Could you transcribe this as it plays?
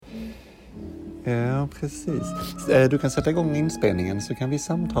Ja, precis. Du kan sätta igång inspelningen så kan vi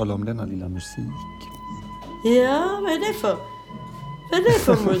samtala om denna lilla musik. Ja, vad är det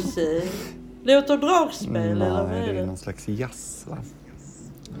för musik? Låter dragspel eller vad är Nej, det är det? någon slags jazz, va?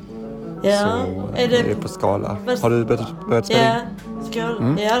 Ja, Så är det är på skala. Har du börjat spela in? Ja,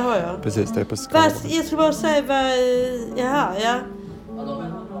 skala. Ja, det har jag. Precis, det är på skala. Jag ska bara säga ja.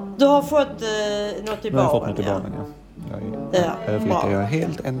 Du har fått något i Nu har jag fått baren, något i baren, ja. Övrigt är jag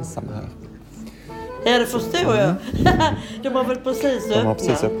helt ensam här. Ja, det förstår jag. De har väl precis öppnat. De har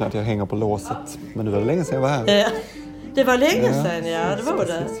precis öppnat, jag hänger på låset. Men nu var det länge sedan jag var här. Ja. Det var länge sedan, det var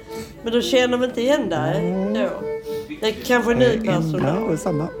det. Men då känner de inte igen dig då. Det är kanske ny personal. Ja, det är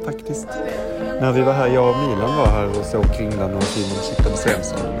samma faktiskt. När vi var här, jag och Milan var här och såg Kringlan och Simon Chippen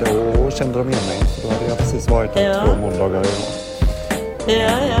Svensson. Då kände de igen mig. För då hade jag precis varit här 2 måndagar i år. Ja.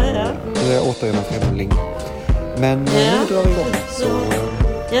 Det är återigen en främling. Men nu drar vi igång. Så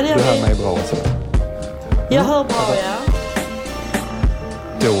du hör mig bra så. Jag hör bra, ja.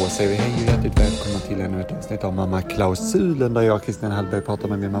 Då säger vi hej och hjärtligt välkomna till ännu ett avsnitt av Mamma Klausulen, där jag, Kristina Hallberg, pratar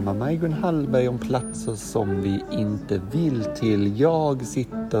med min mamma Majgun Hallberg om platser som vi inte vill till. Jag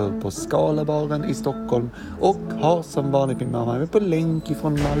sitter på Skalabaren i Stockholm och har som vanligt min mamma med på länk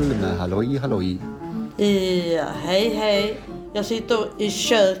ifrån Malmö. Halloj. Ja, hej. Jag sitter i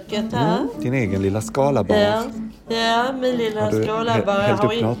köket här. Din egen lilla Skalabar. Ja, min lilla Skalabar. Jag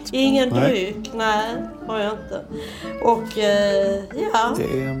har ingen dryck. Nej, har jag inte. Och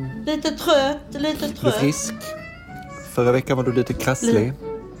lite trött. Du är frisk. Förra veckan var du lite krasslig.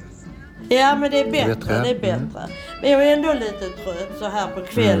 Ja, men det är bättre. Men jag är ändå lite trött så här på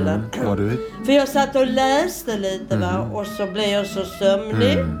kvällen. För jag satt och läste lite och så blev jag så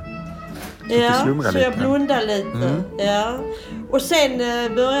sömnig. Ja, så jag blundar lite. Ja. Och sen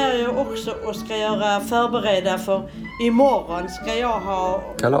börjar jag också och ska förbereda för imorgon ska jag ha...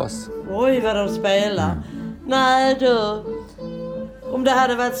 Kalas. Oj, vad de spelar. Nej du, om det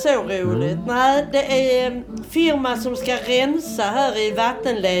hade varit så roligt. Nej, det är en firma som ska rensa här i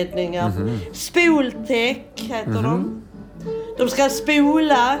vattenledningar. Spoltech heter de. De ska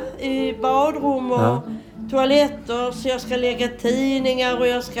spola i badrum och toaletter, så jag ska lägga tidningar och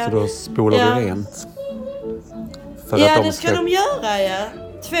jag ska... Så då spolar du rent? Det ska de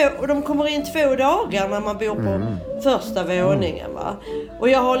göra, och de kommer in 2 dagar när man bor på första våningen, va. Och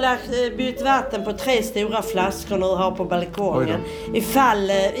jag har bytt vatten på 3 stora flaskor nu här på balkongen. Ifall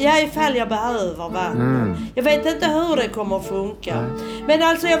jag behöver vatten. Jag vet inte hur det kommer att funka. Men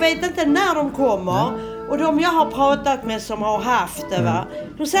alltså jag vet inte när de kommer. Och de jag har pratat med som har haft det, va.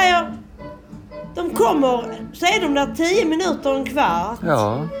 De säger... De kommer, så är de där 10 minuter, en kvart.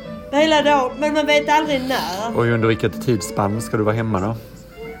 Ja. Hela dagen, men man vet aldrig när. Och under vilket tidsspann ska du vara hemma då?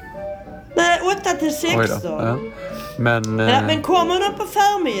 Nej, 8 till 16. Ja. Men kommer de på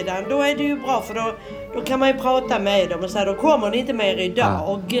förmiddagen, då är det ju bra. För då kan man ju prata med dem och säga, då kommer de inte mer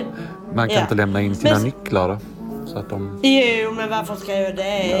idag. Man kan inte lämna in sina nycklar då? Så att de... Jo, men varför ska jag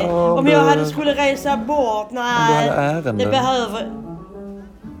det? Om jag skulle resa bort, nej. Det behöver...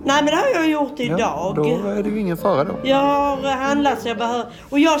 Nej, men det har jag gjort idag. Då är det ju ingen fara då. Jag har handlat så jag behöver...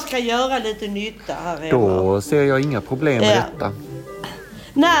 Och jag ska göra lite nytta här hemma. Då ser jag inga problem med detta.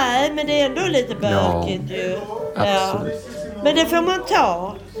 Nej, men det är ändå lite bökigt ju. Absolut. Men det får man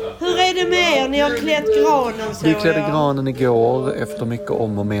ta. Hur är det med er? Ni har klätt granen så. Vi klädde granen igår efter mycket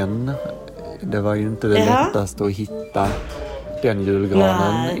om och men. Det var ju inte det lättaste att hitta den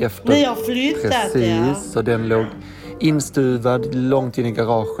julgranen. Nej, ni har flyttat. Precis, så den låg instuvad långt in i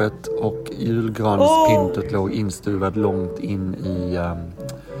garaget och julgranspyntet låg instuvad långt in i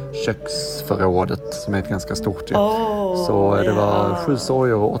köksförrådet som är ett ganska stort. Så det var 7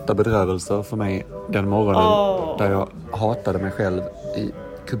 sorger och 8 bedrövelser för mig den morgonen där jag hatade mig själv i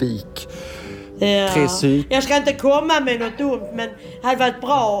kubik. Jag ska inte komma med något dumt, men det hade varit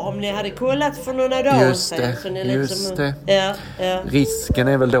bra om ni hade kollat för några dagar sedan. Just det. Risken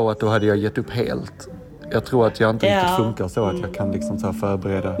är väl då att då hade jag gett upp helt. Jag tror att jag inte riktigt funkar så att jag kan liksom så här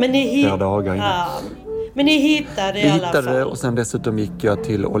förbereda flera dagar innan. Men ni hittade i alla fall. Det, och sen dessutom gick jag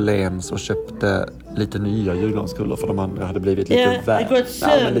till Åhléns och köpte lite nya julgranskulor för de andra hade blivit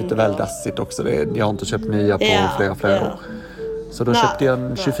lite väl dassigt också. Jag har inte köpt nya på flera år. Så då köpte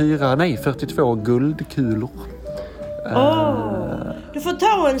jag 42 guldkulor. Du får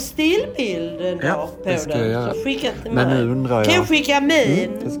ta en stillbild en dag på det ska jag göra. Så skicka till mig. Men nu undrar jag... Kan jag skicka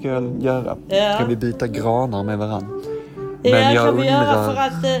min? Det ska jag göra. Kan vi byta granar med varann? Men jag kan vi göra för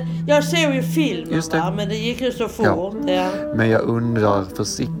att... jag såg ju filmen men det gick ju så fort. Men jag undrar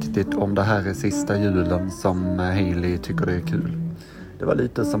försiktigt om det här är sista julen som Hailey tycker det är kul. Det var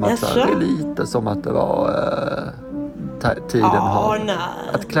lite som att... Det är lite som att det var... tiden har.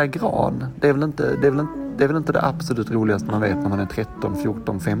 Att klä gran, det är väl inte det absolut roligaste man vet när man är 13,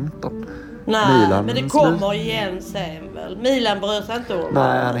 14, 15. Nej, Milan, men det kommer igen sen väl. Milan bryr sig inte om.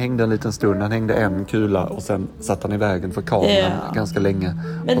 Nej, han hängde en liten stund. Han hängde en kula och sen satt han i vägen för kameran ganska länge.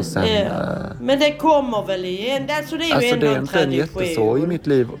 Men, och sen, men det kommer väl igen. Alltså det är ju ändå det är en inte en jättesorg i mitt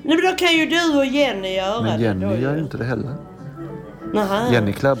liv. Nej, men då kan ju du och Jenny göra det. Men Jenny gör ju inte det heller. Naha.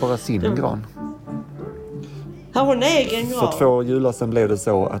 Jenny klär bara sin gran. Har hon egen gran? För 2 jular sen blev det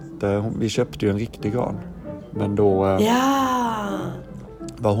så att vi köpte ju en riktig gran. Men då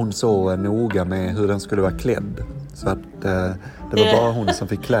var hon så noga med hur den skulle vara klädd. Så att det var bara hon som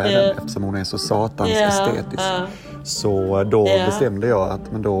fick klä den eftersom hon är så satans estetisk. Så då bestämde jag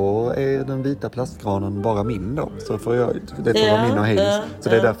att men då är den vita plastgranen bara min då. Så får det får vara min och Haleys. Så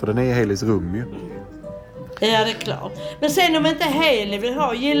det är därför den är i Haleys rum ju. Ja, det är klart. Men sen om inte Haley vill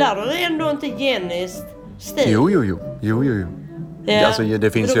ha, gillar du ändå inte Jennys stil? Jo. Ja. Alltså,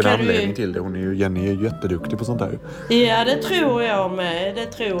 det finns ju en anledning till det. Jenny är ju jätteduktig på sånt där. Ja, det tror jag med.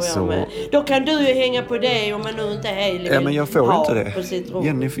 Då kan du ju hänga på det om man nu inte Haley vill. Ja, men jag får inte det. På sitt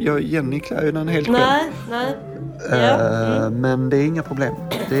rum. Jenny klär ju den helt själv. Nej. Men det är inga problem.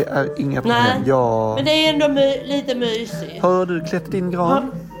 Det är inga problem. Men det är ändå lite mysigt. Har du klätt din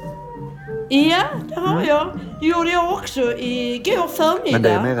gran? Ja, det har jag. Det gjorde jag också igår förmiddag. Men det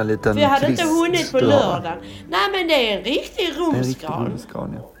är mer en liten för jag hade inte hunnit på lördagen. Nej, men det är en riktig rumsgran. Ja.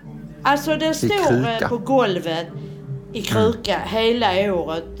 Alltså den står på golvet i kruka hela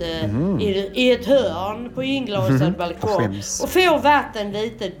året i ett hörn på inglasad balkong. Och får vatten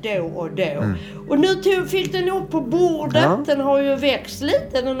lite då och då. Och nu fick den upp på bordet. Ja. Den har ju växt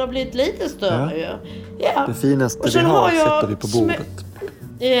lite. Den har blivit lite större. Ja. Det finaste vi har sätter vi på bordet.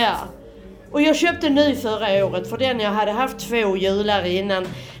 Ja. Och jag köpte ny förra året för den jag hade haft 2 jular innan.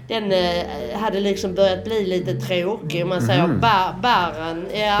 Den hade liksom börjat bli lite tråkig. Man säger barren.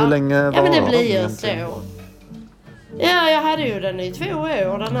 Ja. Hur länge var men det blir ju så. Ja, jag hade ju den i 2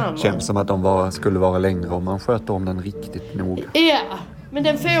 år den andra. Känns som att de skulle vara längre om man sköter om den riktigt noga. Ja, men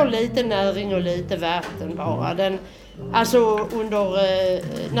den får lite näring och lite vatten bara. Den, alltså under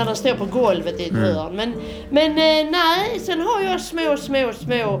när den står på golvet i ett hörn. Men nej, sen har jag små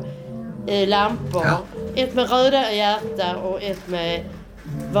lampor. Ja. Ett med röda hjärta och ett med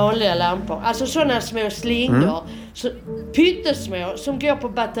vanliga lampor. Alltså sådana små slingor. Pyttesmå som går på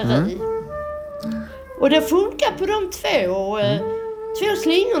batteri. Och det funkar på de 2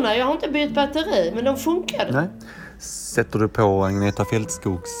 slingorna. Jag har inte bytt batteri, men de funkade. Nej. Sätter du på Agneta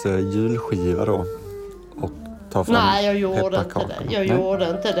Fältskogs julskiva då? Och tar fram Nej, jag gjorde inte det. Gjorde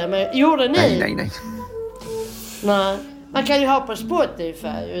inte det. Men gjorde ni? Nej. Nej. Man kan ju ha på Spotify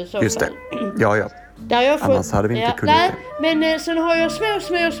i så fall. Just det. Ja. Annars hade vi inte kunnat det. Men sen har jag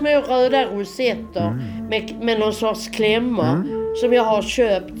små röda rosetter med någon sorts klämmor som jag har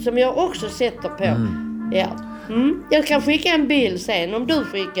köpt. Som jag också sätter på. Ja. Jag kan skicka en bild sen om du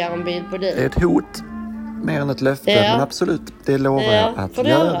skickar en bild på det. Det är ett hot. Mer än ett löfte. Men absolut, det lovar jag att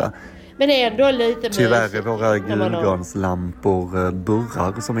göra. Men det är ändå lite tyvärr är våra julgranslampor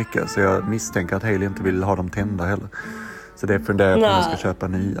burrar så mycket. Så jag misstänker att Haley inte vill ha dem tända heller. Så det funderar jag på om jag ska köpa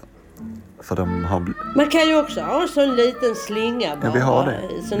nya. För de har... Man kan ju också ha en sån liten slinga bara. Ja, vi har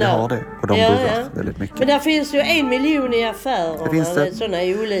det. Och de burrar väldigt mycket. Men där finns ju 1 miljon i affärer. Det finns det. Såna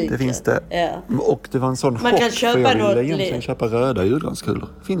olika. Det finns det. Ja. Och det var en sån chock. Kan köpa för jag ville egentligen köpa röda julgranskulor.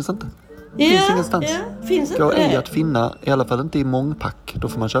 Finns inte. Finns ingenstans. Finns inte går ej att finna, i alla fall inte i mångpack. Då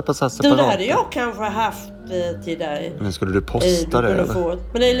får man köpa så här separat. Det hade jag kanske haft till dig. Men skulle du posta det eller?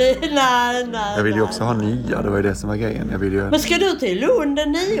 Men det är nej. Jag vill ju också ha nya, det var ju det som var grejen. Men ska du till Lund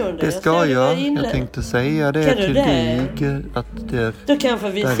den 9:e? Det ska jag. Jag tänkte säga det till dig. Att då kanske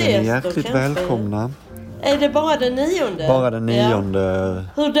vi ses. Är ni hjärtligt välkomna. Är det bara den 9:e? Bara den 9:e.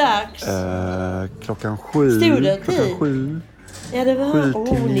 Ja. Hur dags? 7:00. Stod det klockan 7. Ja, det var 7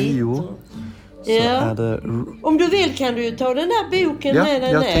 till 9. Ja. Om du vill kan du ju ta den där boken med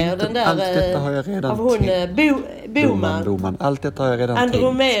dig ner. Den där, allt detta har jag redan av hon Boman. Allt detta har jag redan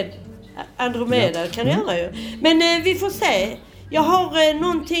Andromeda kan du göra ju. Men vi får se. Jag har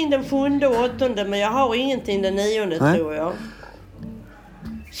någonting den 7:e och 8:e, men jag har ingenting den 9:e tror jag.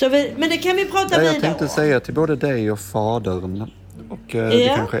 Så men det kan vi prata vidare. Jag tänkte säga till både dig och fadern. Och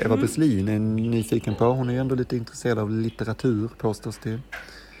det kanske Eva Beslin är nyfiken på. Hon är ju ändå lite intresserad av litteratur, påstås det.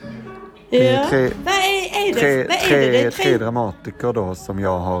 Det är tre dramatiker då som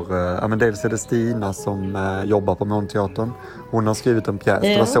jag har... men dels är det Stina som jobbar på Månteatern. Hon har skrivit en pjäs.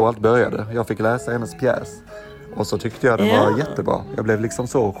 Det var så allt började. Jag fick läsa hennes pjäs. Och så tyckte jag den var jättebra. Jag blev liksom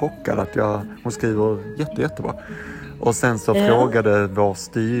så chockad att hon skriver jättebra. Och sen så frågade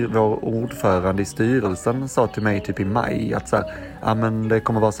vår ordförande i styrelsen sa till mig typ i maj att så här, men det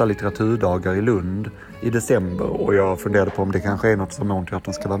kommer vara så här litteraturdagar i Lund i december. Och jag funderade på om det kanske är något som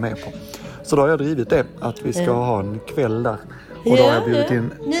Månteatern ska vara med på. Så då har jag drivit det, att vi ska ha en kväll där. Och då har jag bjudit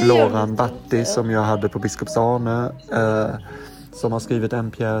in Loran Batti som jag hade på Biskopsarne. Som har skrivit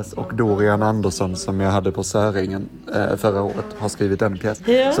en pjäs, och Dorian Andersson som jag hade på Söringen förra året har skrivit en pjäs.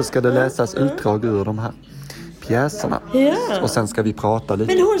 Så ska det läsas utdrag ur de här pjäserna. Och sen ska vi prata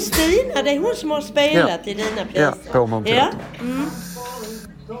lite. Men hon Stina, det är hon som har spelat i dina pjäser. Ja, på Månteatern.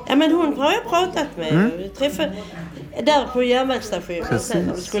 Ja, men hon har jag pratat med. Vi träffade där på järnvägsstationen sen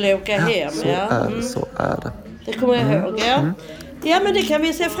när vi skulle åka hem. Så är det. Det kommer jag ihåg, Ja, men det kan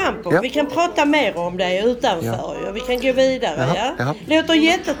vi se fram på. Vi kan prata mer om det utanför. Vi kan gå vidare, Låter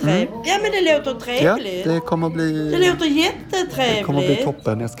jättetrevligt. Ja, men det låter trevligt. Ja, det kommer bli... Det låter jättetrevligt. Det kommer bli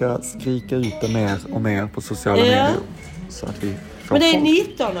toppen. Jag ska skrika ut det mer och mer på sociala medier. Så att vi får men det är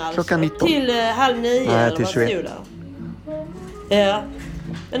 19 alltså? Klockan 19. Till 8:30 eller till 21. vad stod där? Ja.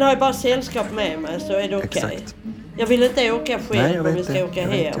 Men har jag bara sällskap med mig så är det okej. Exakt. Jag vill inte åka själv. Nej, om vi ska åka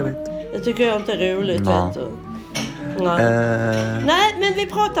hem. Jag vet. Det tycker jag inte är roligt, vet du. Nej, men vi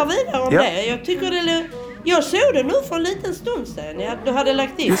pratar vidare om det. Jag tycker det... Jag såg det nu för en liten stund sedan. Du hade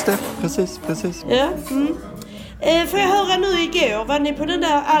lagt in. Just det, precis. Ja. Får jag höra nu igår, var ni på den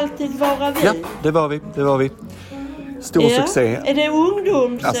där Alltid vara vi? Ja, det var vi. Stor succé. Är det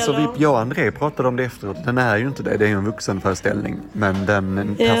ungdoms alltså, eller? Jag och André pratade om det efteråt. Den är ju inte det är ju en vuxenföreställning. Men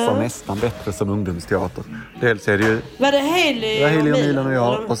den passar nästan bättre som ungdomsteater. Dels är det ju... Var det Heli och Milan och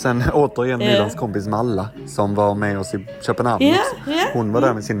jag. Och sen återigen Milans kompis Malla som var med oss i Köpenhamn. Hon var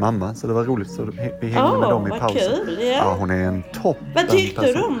där med sin mamma, så det var roligt. Så vi hängde med dem i pausen. Kul, hon är en toppen. Vad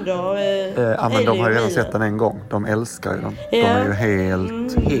tyckte de då? Men de har ju redan sett den en gång. De älskar ju den. De är ju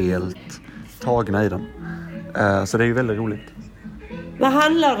helt tagna i den. Så det är ju väldigt roligt. Vad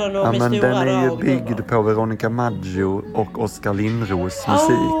handlar den om i stora drag? Den är ju byggd på Veronica Maggio och Oskar Lindros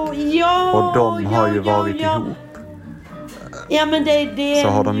musik. Och de har ju varit ihop. Ja, men det är det. Så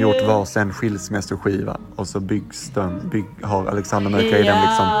har de gjort varsin skilsmässoskiva. Och så har Alexander Mörkheden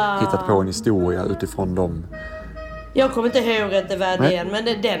liksom hittat på en historia utifrån dem. Jag kommer inte ihåg att det var den,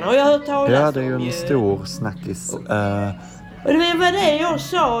 men den har jag hört talas om. Ja, det är ju en stor snackis. Och det var det jag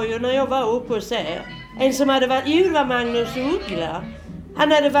sa ju när jag var uppe hos er. En som hade varit... det var Magnus Uggla.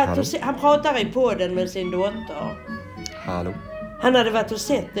 Han hade varit han pratar i podden med sin dotter. Hallå. Han hade varit och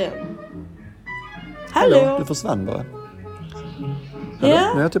sett den. Hallå. Du försvann bara. Hallå,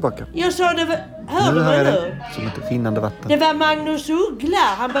 nu är jag tillbaka. Jag sa det var... Hör du mig nu? Som ett rinnande vatten. Det var Magnus Uggla.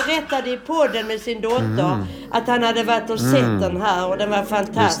 Han berättade i podden med sin dotter att han hade varit och sett den här. Och den var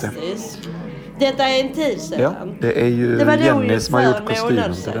fantastisk. Detta är en tid sedan. Ja, det är ju Jenny som har gjort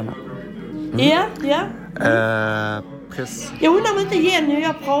kostymen till denna. Ja. Jag undrar om inte Jenny och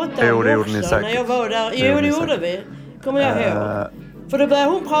jag pratade om det också när jag var där. Jo, det gjorde vi. Kommer jag ihåg. För då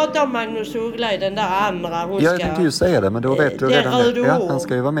började hon prata om Magnus Uggla i den där andra. Jag tänkte ju säga det, men då vet du redan det. Ja, han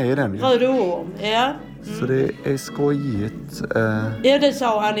ska ju vara med i den. Röd orm, Så det är skojigt. Ja, det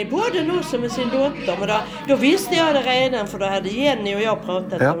sa han i podden också med sin dotter. Men då visste jag det redan, för då hade Jenny och jag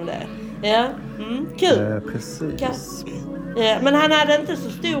pratat om det. Ja, kul. Precis. Ja, men han hade inte så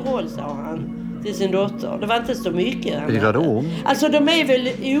stor roll, sa han till sin dotter. Det var inte så mycket. I Röd orm? Alltså, de är väl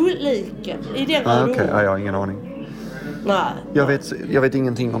olika i den Röd orm. Okej, jag har ingen aning. Nej. Jag vet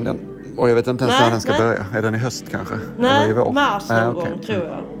ingenting om den. Och jag vet inte ens när den ska börja. Är den i höst kanske? Nej, eller i vår? Mars någon gång tror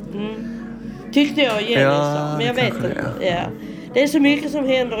jag. Tyckte jag Jenny sa, men jag vet inte. Ja. Det är så mycket som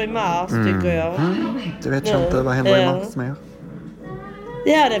händer i mars, tycker jag. Det vet jag inte. Vad händer i mars mer?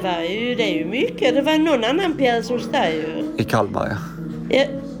 Ja, det är ju mycket. Det var någon annan pjäs hos dig ju. I Kalmar,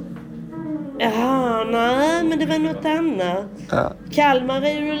 Jaha, nej, men det var något annat. Ja. Kalmar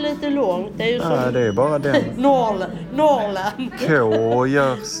är ju lite långt. Det är ju som... det är bara den. Norrland. K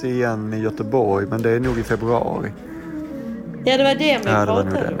görs igen i Göteborg, men det är nog i februari. Ja, det var det vi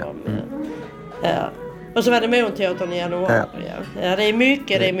pratade om. Ja. Och så var det Månteatern i januari. Ja, det är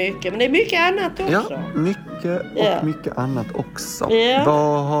mycket. Men det är mycket annat också. Ja, mycket annat också. Ja.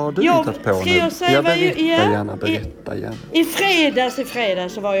 Vad har du hittat på nu? Berätta gärna. I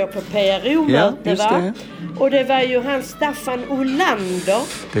fredags så var jag på PRO-möte, va? Och det var ju han Staffan Olander.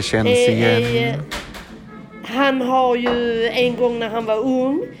 Det känns igen. Han har ju en gång när han var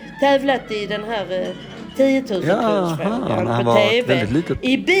ung tävlat i den här 10 000 kronor på TV.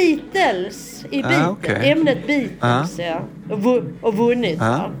 I Beatles. Ämnet Beatles, och vunnit.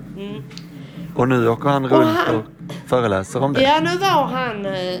 Och nu åker han runt och föreläser om det. Ja,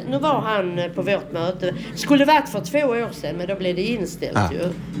 nu var han på vårt möte. Skulle varit för 2 år sedan, men då blev det inställt ju.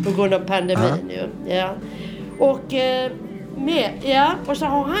 På grund av pandemin ju. Ja. Och och så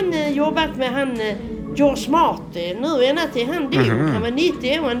har han jobbat med han George Martin nu ända till han dog. Han var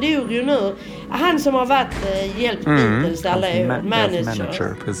 90 år, han dog ju nu. Han som har varit hjälpt Beatles alla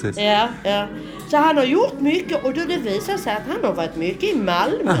manager. Precis. Ja. Så han har gjort mycket och då det visar sig att han har varit mycket i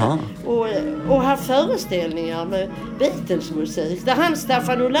Malmö och haft föreställningar med Beatles-musik. Där han,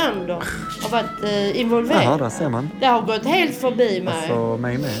 Staffan Olander, har varit involverad. Ja, där ser man. Det har gått helt förbi mig. Alltså,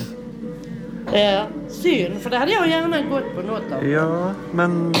 mig med. Synd, för det hade jag gärna gått på något av. Ja,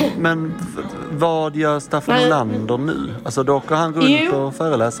 men vad gör Staffan Olander nu? Alltså då åker han runt och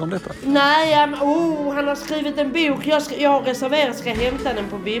föreläser om detta? Nej, han har skrivit en bok. Jag har reserverat, ska hämta den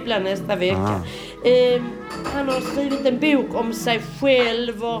på bibblan nästa vecka. Han har skrivit en bok om sig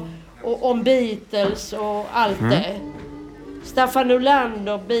själv och om Beatles och allt det. Staffan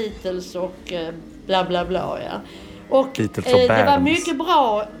Olander, Beatles och bla bla bla, Och det var mycket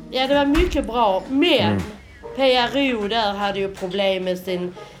bra. Ja, det var mycket bra. Men PRO där hade ju problem med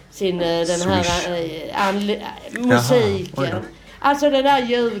sin den här musiken. Jaha, alltså det där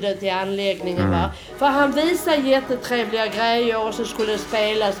ljudet i anläggningen va. För han visade jättetrevliga grejer och så skulle det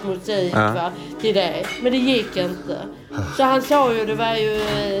spelas musik va, till det. Men det gick inte. Så han sa ju, det var ju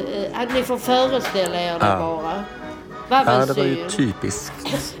att ni får föreställa er det bara. Det var ju typiskt.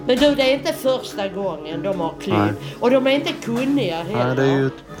 Men du, det är inte första gången de har klubb. Och de är inte kunniga heller. Nej, det är ju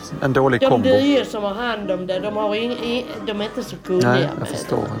en dålig kombo. De nya som har hand om det, de är inte så kunniga. Nej, jag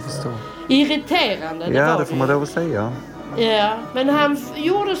förstår. Irriterande. Det får man lov att säga. Ja, men han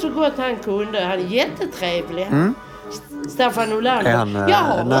gjorde så gott han kunde. Han är jättetrevlig. Staffan Olander. Är han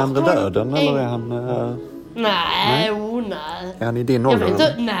närmare döden eller är han... Nej. Är han i din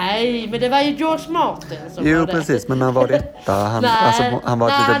ålder? Nej, men det var ju George Martin som var det. Precis, men när var detta? Han var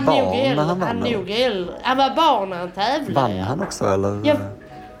ett litet barn när han vann? Han nog äldre. Han var barn när han tävlade. Vann han också, eller?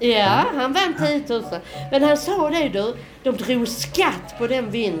 Ja, han vann 10 000. Men han sa det du, de drog skatt på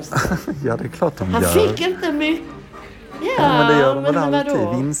den vinsten. Ja, det är klart de han gör. Han fick inte mycket. Ja, men det gör de väl alltid.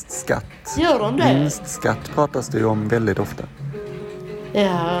 Vinstskatt. Gör de det? Vinstskatt pratas det ju om väldigt ofta.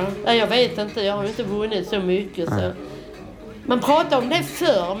 Ja, jag vet inte. Jag har ju inte vunnit så mycket. Så. Man pratade om det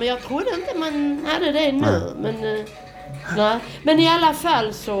förr, men jag trodde inte man hade det nu. Men i alla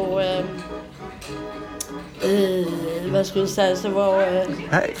fall så... vad skulle jag säga, så var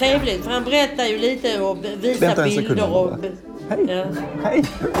trevligt. För han berättar ju lite och visar bilder. Och, Hej!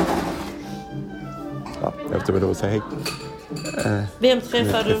 Ja, jag vet inte vad säga hej. Vem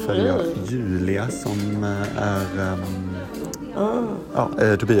träffade du nu? Julia som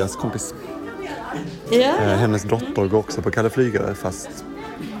är Tobias kompis. Hennes dotter går också på Kalle Flygare fast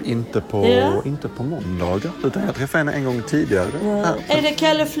inte på måndagar utan jag träffade henne en gång tidigare. Är det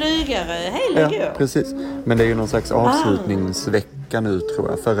Kalle Flygare? Ja, precis. Men det är ju någon slags avslutningsvecka nu tror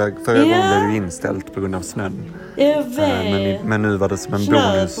jag. Förra gången blev det ju inställt på grund av snön. Men nu var det som en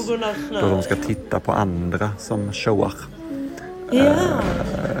bonus då de ska titta på andra som showar. Ja,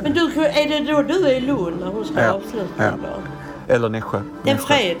 men är det då du är i Lund när hon ska avsluta då? Eller Nässjö. Den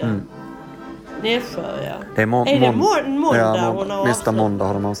fredag? Nässjö, Det är måndag hon har nästa måndag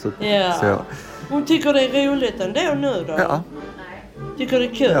har de avslutat. Hon tycker det är roligt ändå nu då? Ja. Tycker det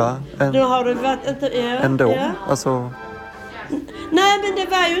är kul? Nu har det varit inte... Ändå, alltså... Nej, men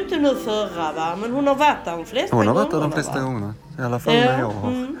det var ju inte nu förra va? Men hon har varit där de flesta gångerna. Hon har varit där de flesta gångerna. I alla fall när jag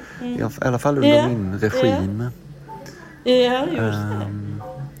har. I alla fall under min regim. Ja, just det.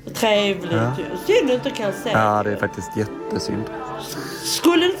 Trevligt. Synd du inte kan se. Ja, det är faktiskt jättesynd.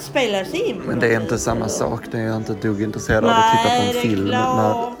 Skulle inte spelas in. Men det är inte samma sak. Det är jag inte dugg intresserad av att titta på en film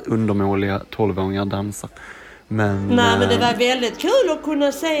när undermåliga 12-åringar dansar. Men det var väldigt kul att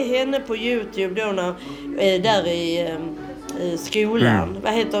kunna se henne på YouTube då när, där i skolan.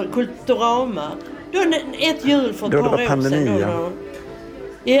 Vad heter Kulturama? Då ett jul för ett par år sedan.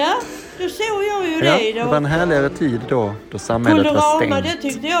 Ja, då såg jag ju det. Det var en härligare tid då samhället var stängt. Det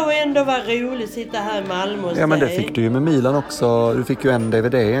tyckte jag ändå var roligt att sitta här i Malmö och men det fick du ju med Milan också. Du fick ju en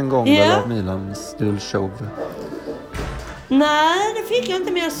DVD en gång av Milans julshow. Nej, det fick jag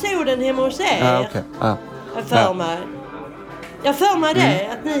inte, men jag såg den hemma hos er. Jag för mig det,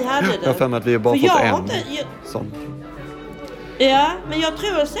 att ni hade den. Jag för mig att vi bara fått en sån. Ja, men jag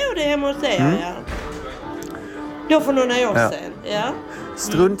tror jag såg det hemma hos er, Då för några år sedan,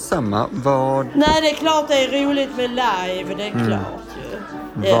 Strunt samma, vad... Nej, det är klart det är roligt med live, det är klart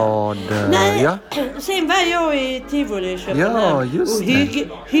ju. Vad... Sen var jag i Tivoli och köpte Ja, just och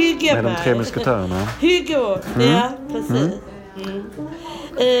hygge med de 3 musketörerna. Hygge, precis.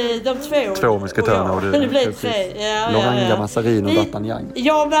 De 2 musketörerna och du. Det blev 3. Loranga, Massarin och D'Artagnan.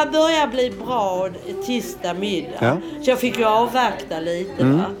 Jag började bli bra tisdag middag. Så jag fick ju avvakta lite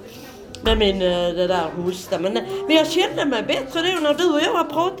va. med min det där hosta. Men jag kände mig bättre då när du och jag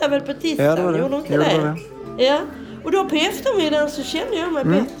pratade väl på tisdagen. Ja, det var det. Gjorde inte det? Ja. Och då på eftermiddagen så kände jag mig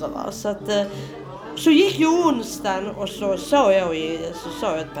bättre. Va? Så att... Så gick ju onsdagen och så sa jag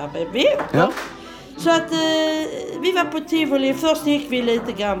till pappa, vi åker. Ja. Så att vi var på Tivoli. Först gick vi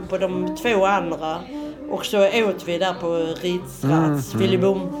lite grann på de 2 andra. Och så åt vi där på Ritz.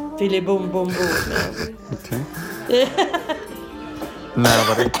 Filibom. Okej. När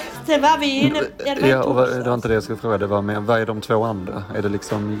var det? Sen var vi inne... Det var inte det jag skulle fråga. Det var med, vad är de 2 andra? Är det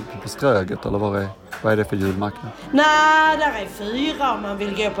liksom på Ströget eller vad är det för julmarknad? Nej, där är 4 om man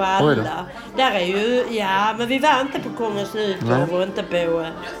vill gå på alla. Där är ju, men vi var inte på Kongens Nytorv och inte på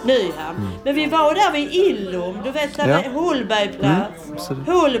Nyhamn. Men vi var där vid Illum, du vet där är Holbergplats.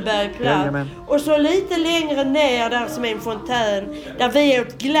 Holbergplats. Och så lite längre ner där som är en fontän, där vi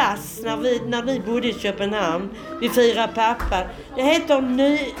åt glass när vi bodde i Köpenhamn. Vi firade pappa. Det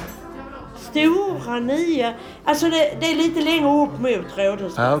heter Stora Nya. Alltså det är lite längre upp mot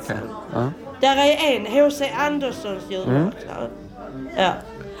Rådhusplatsen. Okej. Där är en H.C. Anderssons julmarknad. Ja.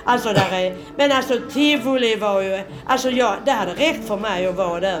 Alltså där är... Men alltså Tivoli var ju... Alltså det hade räckt för mig att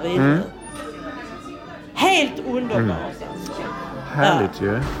vara där inne. Helt underbart alltså. Härligt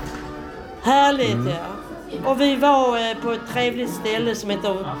ju. Härligt ja. Och vi var på ett trevligt ställe som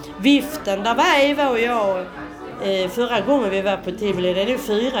heter Viften. Där var Eva och jag förra gången vi var på Tivoli. Det är nu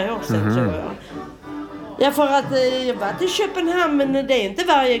 4 år sedan tror jag. Ja, för att jag var till Köpenhamn, men det är inte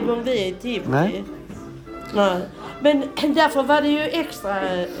varje gång vi är i Tivoli. Nej. Men därför var det ju extra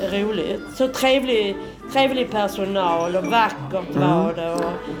roligt. Så trevlig personal och vackert var det.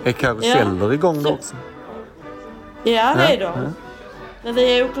 Och, är karuseller igång då också? Ja, det är de. Men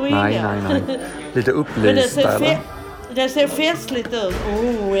vi åker inga. Nej. Lite upplysta eller? Det ser festligt ut.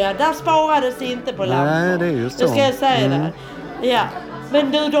 Där sparades inte på lampan. Nej, det är just så. Det ska jag säga det. Ja. Men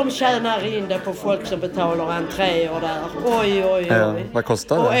nu de tjänar in det på folk som betalar entréer där. Oj. Vad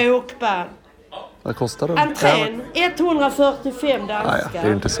kostar det? Och åkband. Vad kostar det? Entrén 145 danska. Det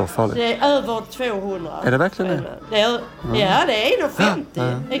är inte så farligt. Det är över 200. Är det verkligen det? Det är 1,50.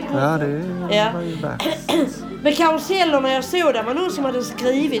 Det är Men karusellerna jag såg där var någon som hade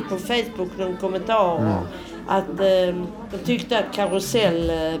skrivit på Facebook någon kommentar att de tyckte att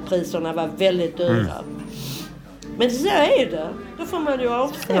karusellpriserna var väldigt dyra. Men så är det. Då får man ju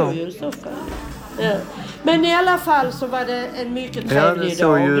avstå ju i så fall. Ja. Men i alla fall så var det en mycket trevlig dag. Ja, det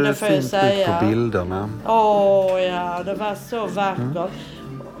såg ju fint ut på bilderna. Det var så vackert.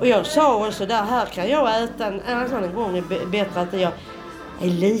 Och jag sa också här kan jag äta en gång är bättre att jag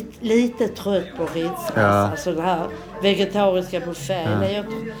är lite trött på Ritz. Alltså den här vegetariska buffén.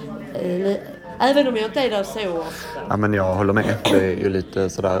 Även om jag inte är där så ofta. Ja, men jag håller med. Det är ju lite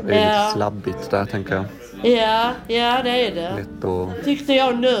sådär, det är lite slabbigt där tänker jag. Ja, det är det. Tyckte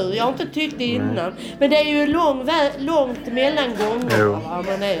jag nu. Jag har inte tyckt det innan. Men det är ju långt mellan gånger.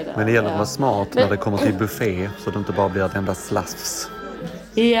 Men det gäller att vara smart när det kommer till buffé. Så det inte bara blir ett enda slafs.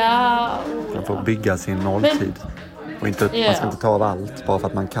 Ja. Man får bygga sin måltid. Och man ska inte ta av allt bara för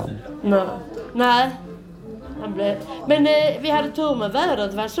att man kan. Nej. Men vi hade tur med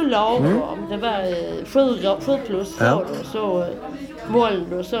vädret. Det var så lagom. Det var 7 plus grader. Så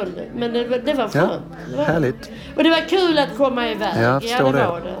moln och sånt. Men det var skönt. Ja, härligt. Och det var kul att komma iväg. Jag förstår det.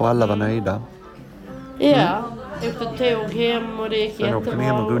 Och alla var nöjda. Ja. Åkte tåg hem och det gick jättebra. Sen åkte ni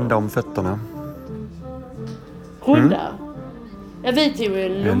hem och runda om fötterna. Runda? Ja, vi tog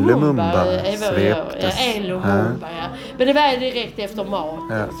en Lumumba. En Lumumba, Men det var direkt efter mat.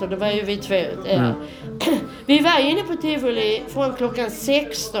 Så det var ju vi 2. Vi var inne på Tivoli från klockan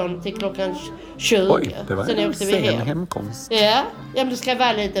 16 till klockan 20. Oj, det var sen åkte vi hem. Hemkomst. Ja, men det ska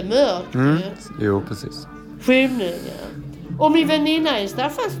vara lite mörkt. Jo, precis. Skymning, Och min väninna i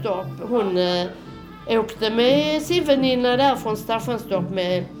Staffanstorp, hon åkte med sin väninna där från Staffanstorp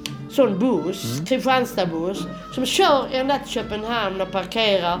med sån buss, Kristianstadbuss, som kör ända till Köpenhamn och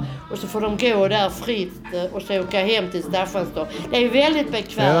parkerar och så får de gå där fritt och så åka hem till Staffanstorp. Det är väldigt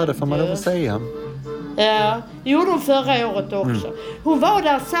bekvämt. Ja, det får man lov att säga. Ja, det gjorde hon förra året också. Hon var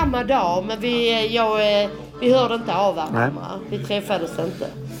där samma dag, men vi hörde inte av varandra. Vi träffades inte.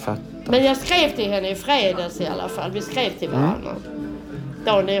 Fattar. Men jag skrev till henne i fredags i alla fall. Vi skrev till varandra.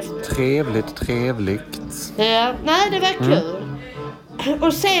 Dagen efter. Trevligt. Ja, nej, det var kul.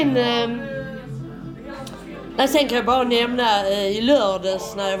 Och sen kan jag bara nämna i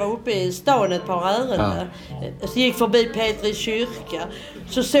lördags när jag var uppe i stan ett par ärenden. Så gick förbi Petri kyrka.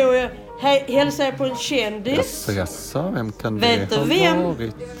 Så såg jag hälsade jag på en kändis. Jaså, vem kan Vet det du ha vem?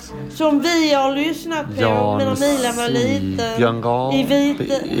 varit? Som vi har lyssnat på när Milan var liten. Björn Raab,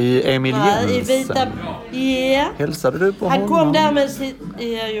 i Emil Jensen. Ja. Hälsade du på han honom? Kom där med sitt...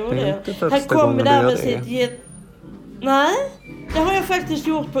 Jag gjorde det. Han kom där med sitt... Nej, det har jag faktiskt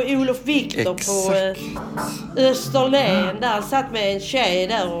gjort på Olof Viktor på Österlen. Där han satt med en tjej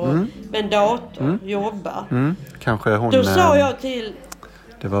där och med en dator jobba. Kanske hon... Då sa jag till...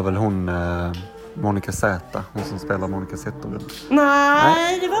 Det var väl hon... Monica Zäta, hon som spelar Monica Zetterlund.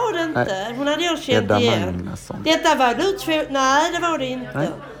 Nej, det var det inte. Hon hade jag känt Edda igen. Magnusson. Detta var du Nej, det var det inte. Nej.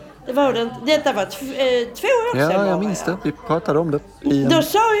 Det var det inte. Detta var 2 år sedan. Ja, jag minns det. Vi pratade om det i en Då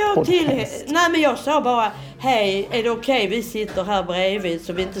sa jag podcast. till... Nej, men jag sa bara... Hej, är det okej? Vi sitter här bredvid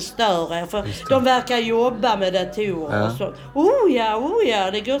så vi inte stör er. För de verkar jobba med datorer och så. Oh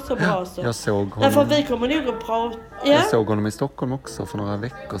ja, det går så bra så. Jag såg honom. Därför vi kommer nog att prata... Ja. Jag såg honom i Stockholm också för några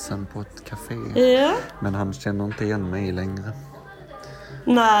veckor sedan på ett café. Ja. Men han känner inte igen mig längre.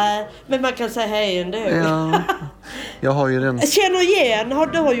 Nej, men man kan säga hej ändå. Ja, jag har ju den... Känner igen?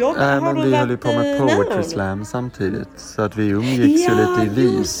 Du har jobbat? Nej, men vi höll ju på med Poetry nära? Slam samtidigt. Så att vi umgicks ju lite i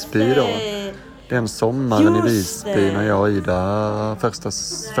Visby då. Den sommaren i Visby när jag och Ida första...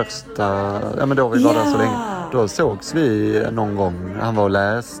 Ja, men då vi var där så länge. Då sågs vi någon gång. Han var och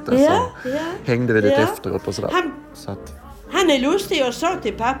läste så hängde vi lite efteråt och sådär. Så att... Han är lustig, jag sa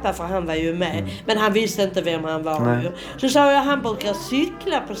till pappa för han var ju med. Men han visste inte vem han var. Så sa jag han brukar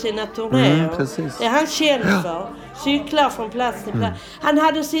cykla på sina turnéer. Precis. Det är han känd för. Cyklar från plats till plats. Han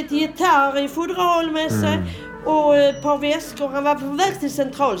hade sitt gitarr i fodral med sig. Och ett par väskor. Han var på väg till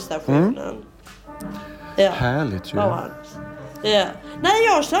centralstationen. Ja. Härligt ju. Ja. Nej,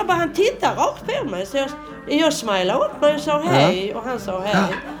 jag sa bara, han tittar rakt på mig. Så jag smilade upp mig och sa hej. Och han sa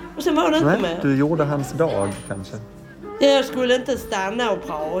hej. Och sen var det inte mer. Du gjorde hans dag kanske. Jag skulle inte stanna och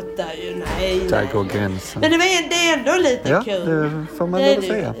prata ju, nej. Där går gränsen. Men det är ändå lite kul. Ja, det får man väl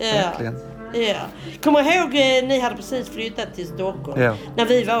säga. Verkligen. Ja. Kommer ihåg, ni hade precis flyttat till Stockholm. Ja. När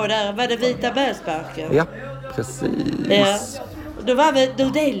vi var där, var det Vita Bergsparken? Ja, precis. Ja. Då var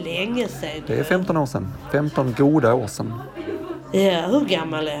det är länge sedan. Det är 15 år sedan. 15 goda år sedan. Ja, hur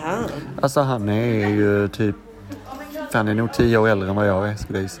gammal är han? Alltså han är ju typ... Han är nog 10 år äldre än vad jag är,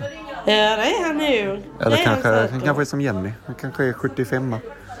 skulle jag gissa. Ja, det är han nog. Eller han kanske är som Jenny. Han kanske är 75.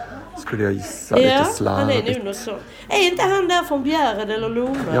 Skulle jag gissa lite slarvigt. Han är nog något så. Är inte han där från Bjärred eller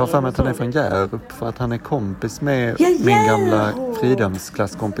Lomma? Jag har för mig att han är från Hjärup. För att han är kompis med min gamla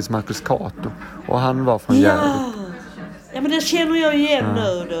Fridhemsklasskompis Marcus Cato. Och han var från Hjärup. Ja, men det känner jag igen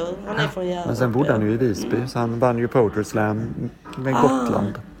nu då. Han är från Hjärup. Men sen bodde han ju i Visby. Så han vann ju Poetry Slam med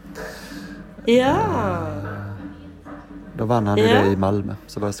Gotland. Ja. Då vann han ju det i Malmö.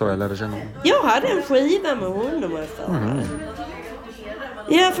 Så det var så jag lärde känna honom. Jag hade en skiva med honom efter.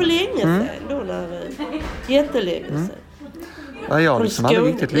 Ja, för länge sedan. Då jättelänge sedan. Ja, jag liksom hade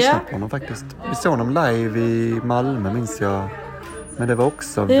riktigt lyssnat på honom faktiskt. Vi såg honom live i Malmö, minns jag. Men det var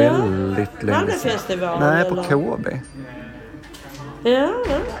också väldigt länge sedan. Nej, på KB. Ja.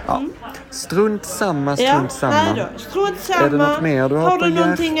 Strunt samma. Nej då. Strunt samma. Är det något mer du har på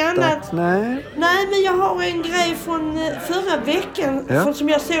någonting hjärtat? Annat? Nej, men jag har en grej från förra veckan som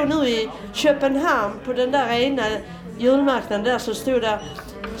jag såg nu i Köpenhamn på den där ena julmarknaden där, så stod där: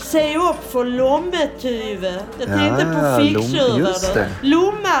 se upp för lommetyve. Jag tänkte på ficktjuvar.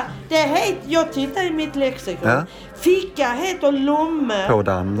 Lomma, det heter, jag tittar i mitt lexikon. Ficka heter lomme på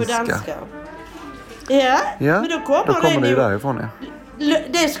danska. Ja, men då kommer det ju därifrån.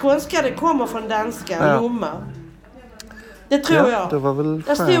 Det skånska, det kommer från danska, lomma. Det tror jag. Det var väl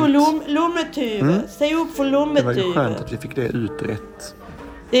där stod lommetyve. Se upp för lommetyve. Det var ju skönt att vi fick det utrett.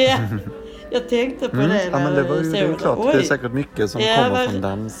 Ja, jag tänkte på det. Ja, men det var ju det klart. Det är säkert mycket som kommer från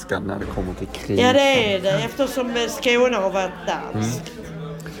danskan när det kommer till krig. Ja, det är det. Eftersom Skåne har varit danskt.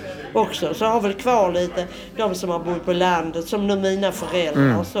 Också, så har väl kvar lite de som har bott på landet, som nu mina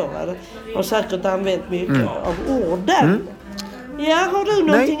föräldrar och så, har säkert använt mycket av orden. Ja, har du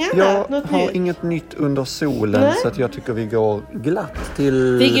någonting annat? Jag har inget nytt under solen. Så att jag tycker vi går glatt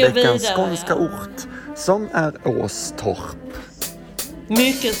till veckans skånska ort, som är Åstorp.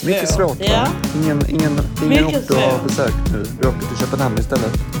 Mycket svårt, va? Ingen ort du har besökt nu. Du åker till Köpenhamn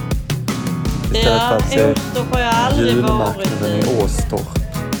istället. Istället för att se julmarknaden i Åstorp.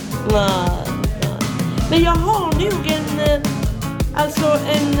 Nej. Men jag har nog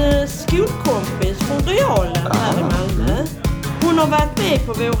en skolkompis från Realen här i Malmö. Hon har varit med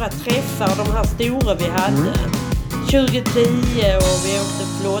på våra träffar, de här stora vi hade. 2010 och vi åkte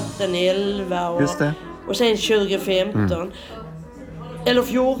flotten 11 och sen 2015. Eller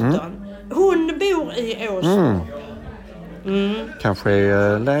 14. Hon bor i Åstorp. Kanske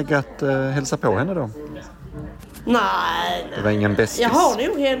är läge att hälsa på henne då. Nej. Det var ingen bästis. Jag har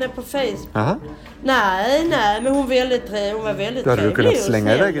nog henne på Facebook. Aha. Nej, men hon var väldigt trevlig. Då hade du kunnat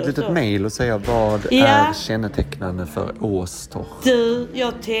slänga iväg ett litet mejl och säga vad är kännetecknande för Åstorp. Du,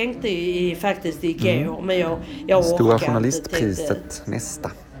 jag tänkte faktiskt igår, men jag orkar Stora inte. journalistpriset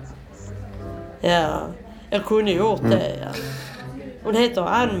nästa. Ja, jag kunde gjort det. Ja. Hon heter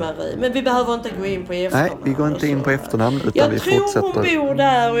Ann-Marie, men vi behöver inte gå in på efternamn. Nej, vi går inte in på efternamn utan vi fortsätter. Jag tror hon bor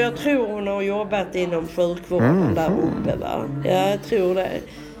där och jag tror hon har jobbat inom sjukvården där uppe, va? Ja, jag tror det.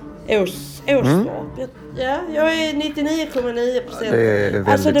 Åstorp. Ja, jag är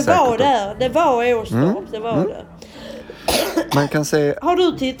 99,9%. Alltså det var där. Det var Åstorp, det var det. Man kan se... Har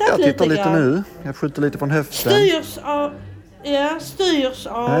du tittat lite? Jag tittar lite nu. Jag skjuter lite från höften. Styrs av...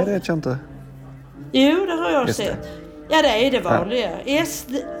 Nej, det vet jag inte. Jo, det har jag sett. Ja, det är det vanliga.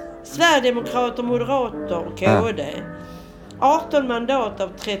 Sverigedemokrater, Moderater och KD. 18 mandat av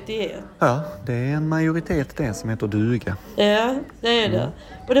 31. Ja, det är en majoritet det som heter duga. Ja, det är det.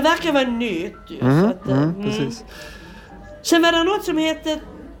 Och det verkar vara nytt ju. Precis. Sen var det något som hette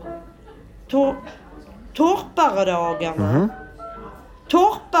Torparedagarna.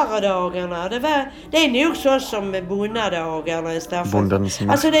 Torparedagarna, det är nog så som Bonnadagarna i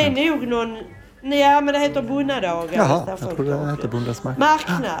Staffanstorp. Alltså det är nog någon... Ja, men det heter Bonnadagar i Staffanstorp. Jag tror det heter Bondesmarknad.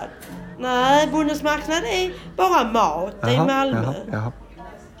 Marknad. Nej, Bondesmarknad är bara mat. Det är i Malmö. Jaha.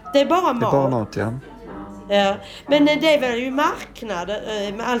 Det är bara mat. Det är bara mat, ja. Ja, men det är väl ju marknad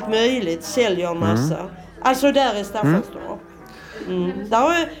med allt möjligt, säljer en massa. Alltså där i Staffanstorp. Där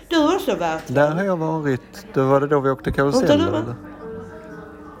har du också varit. Där har jag varit. Då var det då vi åkte karusell, eller?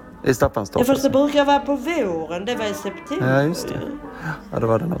 I Staffanstorp. Ja, fast det brukar vara på våren. Det var i september. Ja, just det. Ja, det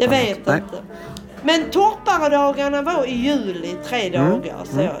var det något jag annat. vet inte. Men Torparedagarna var i juli, 3 dagar.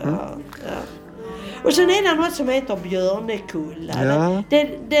 Så ja. Och sen är det något som heter Björnekulla. Ja.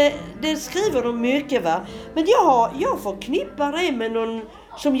 Det skriver de mycket, va? Men jag förknippar det med någon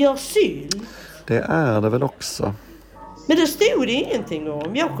som gör sylt. Det är det väl också. Men det stod det ingenting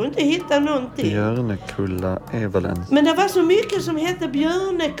om. Jag kunde inte hitta någonting. Björnekulla är väl en... Men det var så mycket som hette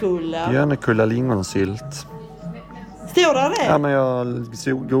Björnekulla. Björnekulla lingonsylt. Står det det? Ja, men jag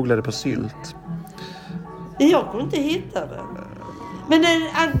googlade på sylt. Jag kunde inte hitta det. Men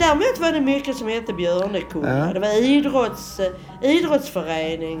däremot var det mycket som hette Björnekulla. Ja. Det var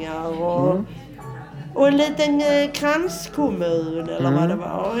idrottsföreningar och en liten kranskommun eller vad det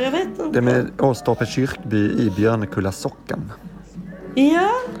var. Jag vet inte. Det med Åstorp kyrkby i Björnekulla socken. Ja.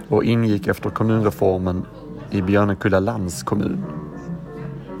 Och ingick efter kommunreformen i Björnekulla landskommun.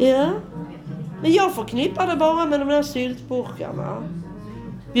 Ja. Men jag förknippade bara med de där syltburkarna.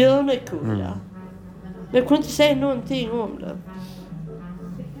 Björnekulla. Men jag kunde inte säga någonting om det.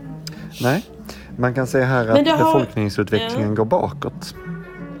 Nej, man kan se här att befolkningsutvecklingen går bakåt.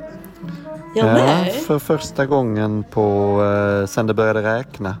 För första gången sen det började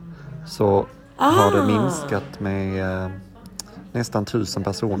räkna så har det minskat med nästan 1000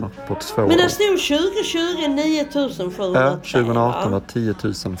 personer på 2 år. Men det stod 2020 9700. Ja, 2018 var 10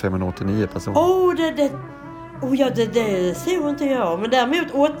 589 personer. Det såg inte jag. Men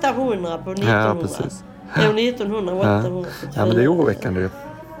däremot 800 på 1900. Ja, precis. 1900, 800. Ja, men det är oroväckande ju.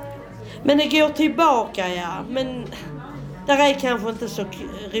 Men det går tillbaka, ja. Men det är kanske inte så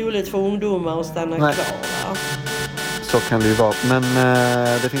roligt för ungdomar att stanna kvar. Va? Så kan det ju vara. Men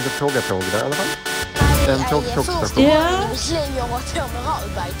det finns ett tågatåg där i alla fall. En tågstation.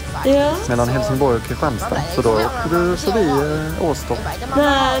 Ja. Mellan Helsingborg och Kristianstad. Så då åkte du förbi Åstorp.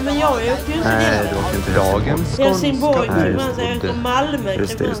 Nej, men jag åkte ju inte. Nej, du åkte inte dagens. Helsingborg, Kristianstad, jag åkte Malmö,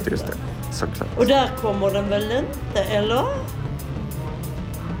 Just det. Såklart. Och där kommer den väl inte, eller?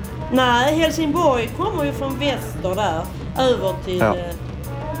 Nej, Helsingborg kommer ju från väster där. Över till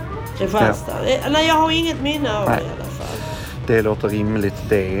Kristianstad. Nej, jag har inget minne av det i alla fall. Det låter rimligt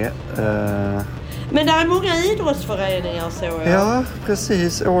det. Men det är många idrottsföreningar så jag. Ja,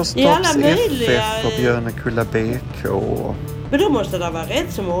 precis. Åstorps FF och Björnekulla BK. Men då måste det vara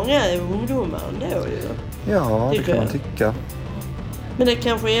rätt så många ungdomar ändå ju. Ja, det kan man tycka. Men det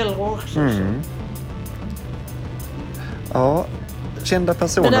kanske är äldre också. Ja, kända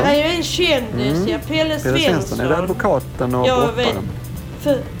personer. Men det är ju en kändis, Pelle Svensson. Är det advokaten och brottaren?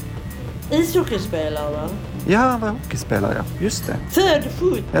 För ishockeyspelare, va? Ja, han var hockeyspelare, ja. Just det. Född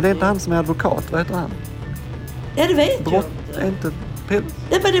 70. Ja, det är inte han som är advokat. Vad heter han? Ja, det vet jag inte. Inte Pelle.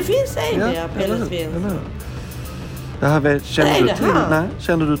 Men det finns en Pelle Svensson.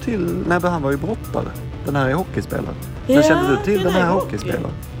 Kände du till... Nej, han var ju brottare. Den här är hockeyspelare. Ja, men kände du till den här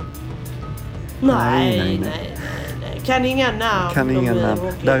hockeyspelaren? Nej. kan inga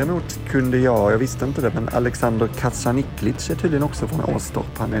namn. Däremot kunde jag visste inte det, men Alexander Kacaniklic är tydligen också från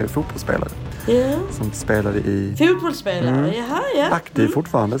Åstorp. Han är fotbollsspelare. Ja. Som spelade i... Fotbollsspelare, ja. Aktiv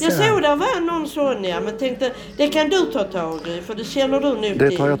fortfarande. Jag såg där var någon sån, men tänkte, det kan du ta tag i, för det känner du nu till.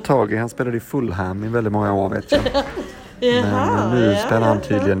 Det tar jag tag i. Han spelade i Fulham i väldigt många år, vet jag. Men nu spelar han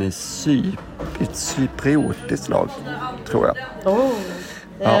tydligen i ett cypriotiskt lag, tror jag.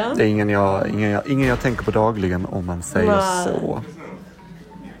 Ja, det är ingen jag tänker på dagligen, om man säger så.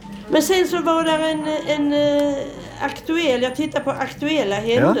 Men sen så var det en aktuell, jag tittar på aktuella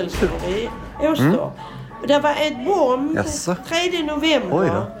händelser i Åstorp. Det var ett bomb 3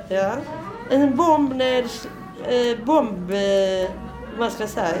 november. Ja. En vad ska jag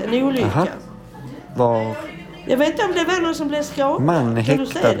säga, en olycka. Var... Jag vet inte om det var någon som blev skadad. Man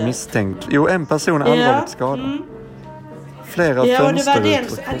häktad misstänkt. Jo, en person allvarligt skadad. Flera fönster.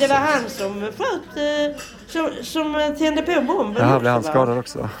 Det var han som sköt, som tände på bomben. Ja, blev han skadad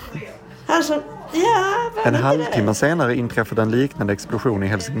också. Han som, en halvtimme senare inträffade en liknande explosion i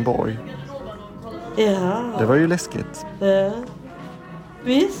Helsingborg. Ja. Det var ju läskigt. Ja.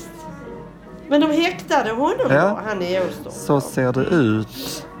 Visst. Men de häktade honom då, han i Åstorp. Så ser det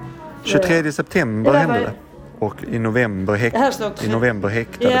ut. 23 september hände det. Och i november häktades han.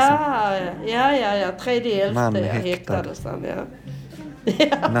 Ja, 3/11 häktades han,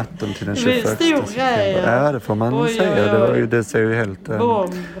 Natten till den 21 september. Ja, det får man säga. Det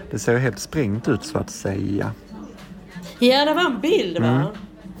ser ju helt sprängt ut, så att säga. Ja, det var en bild, va?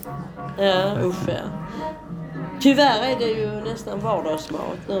 Ja, usch. Tyvärr är det ju nästan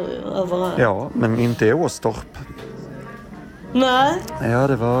vardagsmat nu överallt. Ja, men inte i Åstorp. Nej. Ja,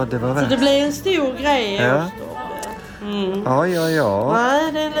 det var så det blev en stor grej i Åstorp. Ja.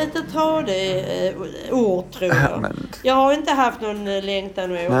 Nej, det är lite tradig ord, tror jag. Men... Jag har inte haft någon längtan att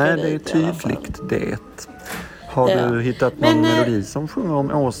åka dit. Nej, det är tydligt det. Har du hittat någon melodi som sjunger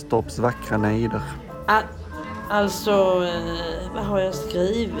om Åstorps vackra nejder? Alltså, vad har jag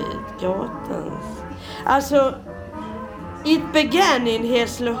skrivit? Gatans... Alltså, it began in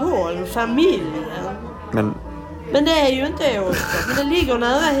Hässleholm, familjen. Men det är ju inte Åstorp, men det ligger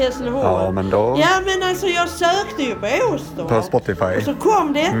nära Hässleholm. Ja, men då... Ja, men alltså jag sökte ju på Åstorp. På Spotify. Och så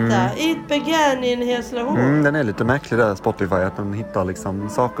kom detta, It began in Hässleholm. Den är lite märklig där, Spotify, att den hittar liksom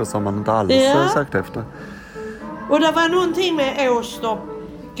saker som man inte alls sökt efter. Och det var någonting med Åstorp.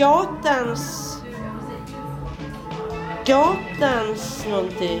 Gatans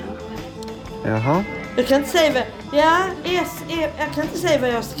någonting. Jaha. Jag kan inte säga jag kan inte säga vad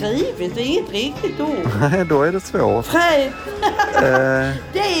jag har skrivit. Det är inte riktigt ord. Nej, då är det svårt.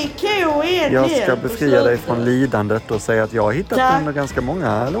 D-K-N-L. Jag ska befria dig från lidandet och säga att jag har hittat under ganska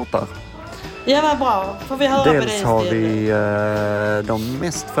många låtar. Ja, vad bra. Får vi höra Dels på det har vi de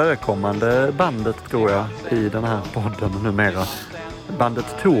mest förekommande bandet, tror jag, i den här podden numera. Bandet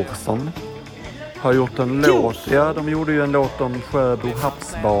Thorsson har gjort en låt. Ja, de gjorde ju en låt om Sjöbo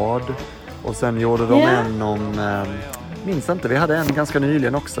havsbad. Och sen gjorde de en om... minns inte, vi hade en ganska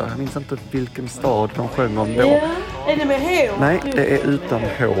nyligen också. Jag minns inte vilken stad de sjöng om då. Är det med H? Nej, det är utan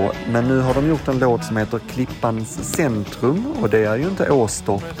H. Men nu har de gjort en låt som heter Klippans centrum. Och det är ju inte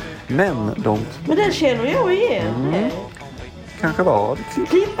Åstorp. Men den känner jag igen. Kanske var det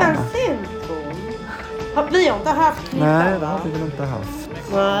Klippans centrum. Vi har inte haft Klippan. Nej, det har vi väl inte haft.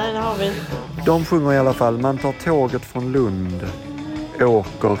 Nej, det har vi inte. De sjunger i alla fall. Man tar tåget från Lund.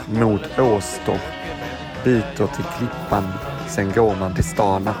 Åker mot Åstorp, byter till Klippan, sen går man till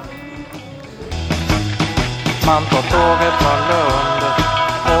Stana. Man tar tåget från Lund,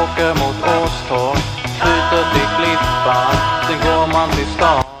 åker mot Åstorp, byter till Klippan, sen går man till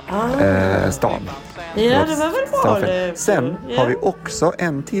Stan. Ja, det var väl bra. Sen har vi också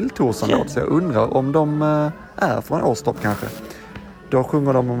en till Thorsson-låt, så jag undrar om de är från Åstorp kanske. Då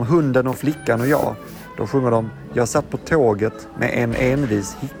sjunger de om hunden och flickan och jag. Då sjunger de: jag satt på tåget med en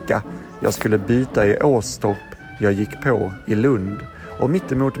envis hicka. Jag skulle byta i Åstorp. Jag gick på i Lund. Och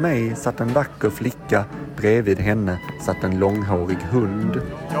mitt emot mig satt en vacker flicka. Bredvid henne satt en långhårig hund.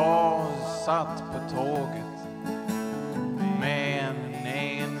 Jag satt på tåget med en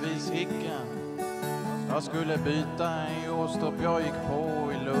envis hicka. Jag skulle byta i Åstorp. Jag gick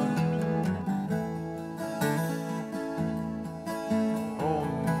på i Lund. Och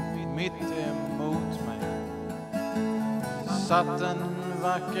mitt emot mig satt en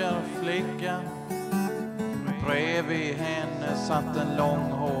vacker flicka. Bredvid henne satt en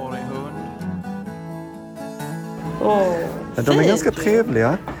långhårig hund. De är ganska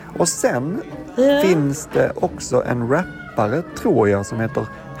trevliga. Och sen finns det också en rappare, tror jag, som heter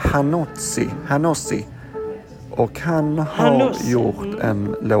Hanossi. Och han har gjort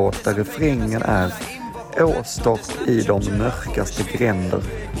en låt där refrängen är: Åstorp i de mörkaste gränder.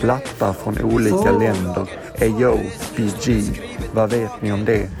 Blattar från olika länder. Eyo, BG. Vad vet ni om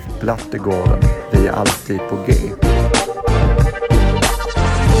det? Blattegården. Vi är alltid på G.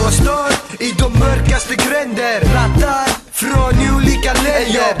 Åstorp i de mörkaste gränder. Blattar från olika länder.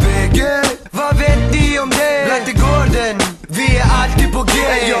 Eyo, BG. Vad vet ni om det? Blattegården. Vi är alltid på G.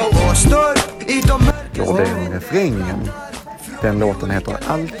 Eyo, Åstorp i de mörkaste... Och den refrängen. Den låten heter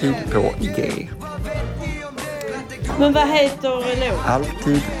Alltid på G. Men vad heter låten?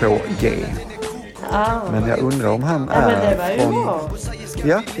 Alltid på G. Men jag undrar om han är men det var ju från... bra.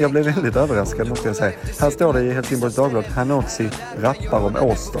 Ja, jag blev väldigt överraskad måste jag säga. Här står det i Helsingborgs Dagblad: Hanotsi rappar om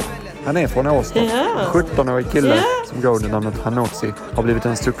Åstorp. Han är från Åstorp. Ja. 17-årig kille som går under namnet Hanotsi har blivit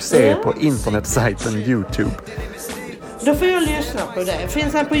en succé på internetsajten YouTube. Då får jag lyssna på det.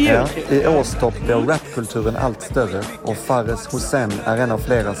 Finns han på YouTube? Ja, i Åstorp blir rapkulturen allt större och Fares Hussein är en av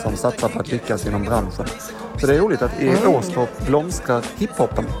flera som satsar på att lyckas inom branschen. Så det är roligt att i Åstorp blomstrar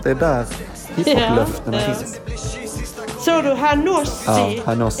hiphopen. Det är där hiphoplöftena finns. Så du Hanossi? Ja,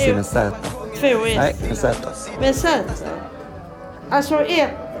 Hanossi med Z. 2 S? Nej, med Z. Med Z? Alltså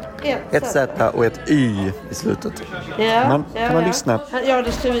Ett Z och ett Y i slutet. Ja, Kan man lyssna? Ja,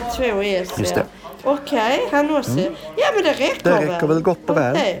 det står 2 S. Just det. Okej, Hanossi. Ja, men det räcker väl gott och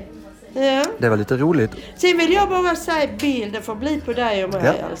väl. Ja. Det var lite roligt. Sen vill jag bara säga bilden får bli på dig och mig.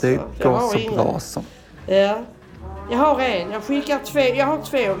 Ja, alltså. det går så bra så. Ja. Jag har en. Jag skickar 2. Jag har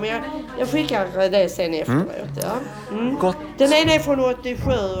 2, men jag skickar det sen efteråt. Ja. Gott. Den ena är från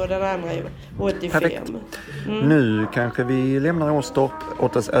 87 och den andra är 85. Perfekt. Nu kanske vi lämnar Åstorp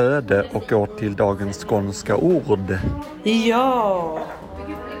åt dess öde och går till dagens skånska ord. Ja,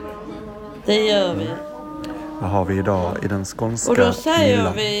 det gör vi. Vad har vi idag i den skånska? Och då säger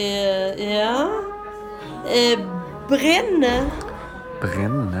lilla? vi, bränne.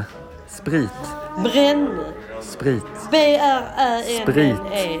 Bränne. Sprit. Bränne. Sprit.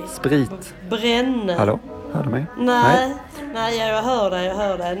 B-R-Ä-N-N-E. Sprit. Bränne. Hallå? Hör du mig? Nej, jag hör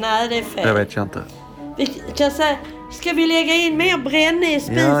dig. Nej, det är fel. Det vet jag inte. Vi kan säga, ska vi lägga in mer bränne i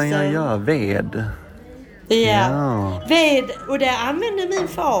spisen? Ja, ved. Ja. Ved, och det använde min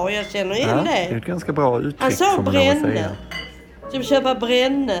far, jag känner igen Det är det. ett ganska bra uttryck. Han sa får man lov att bränne. säga. Typ köpa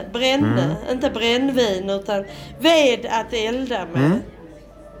bränne. Inte brännvin utan ved att elda med.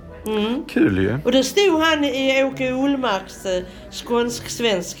 Kul ju. Och det stod han i Åke Olmarks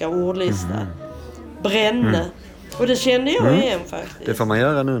skånsk-svenska ordlista. Bränne. Och det kände jag igen faktiskt. Det får man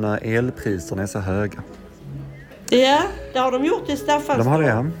göra nu när elpriserna är så höga. Ja, det har de gjort i Staffanstorp. De har det,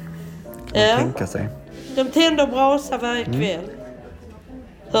 kan man tänka sig. De tänder brasa varje kväll.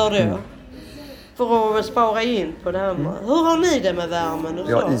 Hör du? För att spara in på det här. Hur har ni det med värmen? Och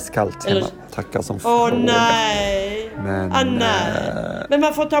så? Ja, iskallt hemma. Tackar som fråga. Nej. Nej. Men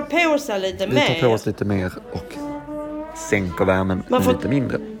man får ta på sig lite mer. Vi tar på oss lite mer och sänker värmen lite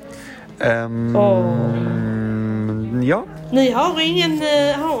mindre. Ja. Ni har ingen...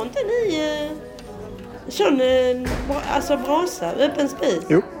 Har inte ni... sån... alltså brasa, öppen spis?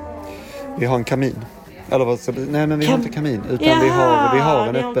 Jo. Vi har en kamin. Eller vad så, nej, men vi har inte kamin. Utan vi har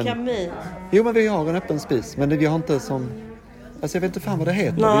en öppen... kamin. Jo, men vi har en öppen spis. Men vi har inte som... Alltså jag vet inte fan vad det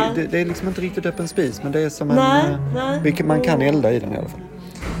heter. Det är liksom inte riktigt öppen spis. Men det är som en... Man kan elda i den i alla fall.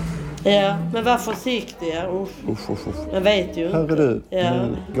 Ja, men var försiktiga. Man vet ju. Hörru du,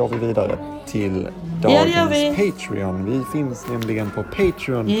 nu går vi vidare till dagens Patreon. Vi finns nämligen på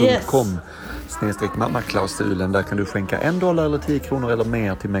patreon.com/mammaklausulen. Där kan du skänka $1 eller 10 kronor eller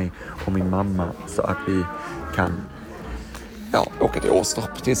mer till mig och min mamma. Så att vi kan åka till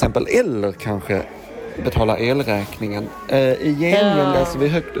Åstorp till exempel. Eller kanske betala elräkningen. I gengäld läser vi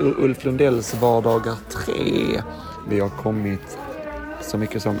högt ur Ulf Lundells vardagar 3. Vi har kommit så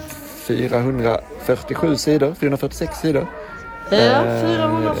mycket som 446 sidor. 446 sidor. Ja,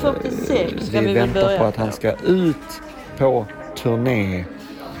 446 ska vi väntar börja på att han ska ut på turné.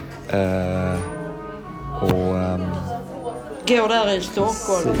 Går där i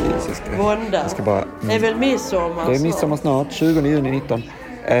Stockholm och Vånda. Det är väl midsommar. Det är midsommar snart, 20 juni 19.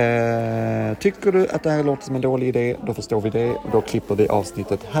 Tycker du att det här låter som en dålig idé, då förstår vi det. Och då klipper vi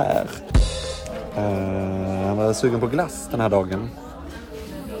avsnittet här. Han var sugen på glass den här dagen.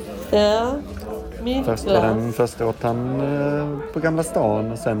 Ja, Först åt han på Gamla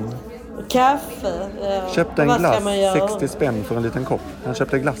stan och sen... Kaffe. Ja. Köpte en glass, 60 spänn för en liten kopp. Han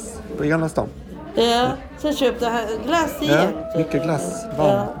köpte glass på Gamla stan. Ja, sen köpte han glass igen. Ja, mycket glass.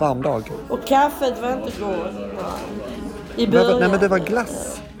 Varm dag. Och kaffet var inte gott. I början. Nej, men det var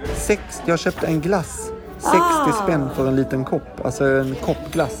glass. Jag köpte en glass. 60 spänn för en liten kopp. Alltså en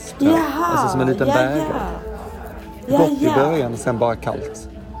kopp glass. Jaha, alltså som en liten bägare. Gott i början, sen bara kallt.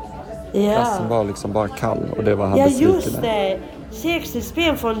 Glassen var liksom bara kall och det var han besviken. Ja, just det. 60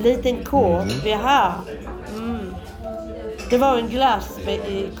 spänn för en liten kopp. Jaha. Det var en glass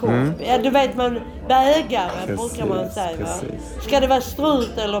i kopp. Ja, du vet man, bägare brukar man säga. Va? Ska det vara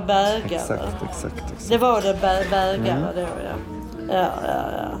strut eller bägare? Exakt. Det var det bägare då, ja.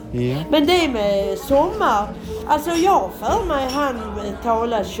 Ja. Men det med sommar, alltså jag för mig han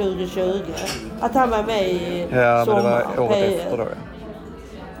talade 2020. Att han var med i sommar. Men det var året efter då.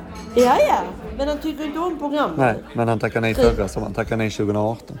 Ja. Men han tycker inte om programmet. Nej, men han tackade nej förra sommaren. Han tackade nej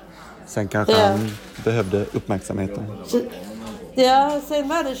 2018. Sen kanske han behövde uppmärksamheten. Sen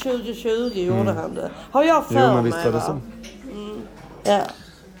var det 2020 gjorde han det. Har jag för mig. Jo, men visst var det så. Ja.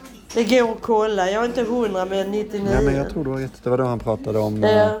 Det går att kolla. Jag är inte 100 men 99. Ja, men jag tror det var rätt. Det var då han pratade om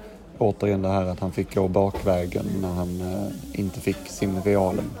återigen det här att han fick gå bakvägen när han inte fick sin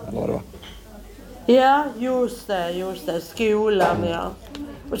realen. Eller vad det var. Ja, just det. Skolan, ja.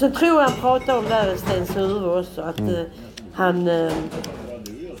 Och så tror jag han pratade om där i Stenshuvud också. Att han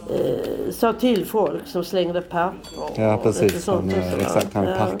sa till folk som slängde papper. Ja, precis. Han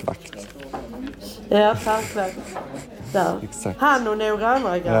är parkvakt. Ja, parkvakt. Där. Exakt. Han och några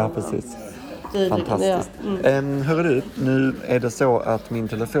andra grabbar. Ja, precis. Fantastiskt. Hörru du, nu är det så att min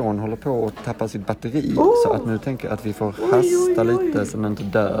telefon håller på att tappa sitt batteri. Så att nu tänker jag att vi får hasta lite så den inte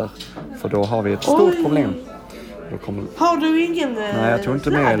dör. För då har vi ett stort problem. Har du ingen Nej, jag tror inte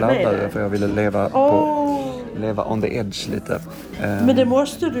med laddare för jag ville leva on the edge lite. Men det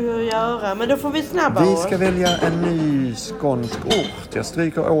måste du ju göra. Men då får vi snabba Vi ska välja en ny skånsk ort. Jag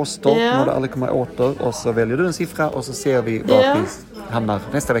stryker Åstorp när det aldrig kommer åter. Och så väljer du en siffra och så ser vi var vi hamnar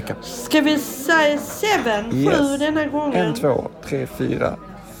nästa vecka. Ska vi säga 7 denna gången? 1, 2, 3, 4,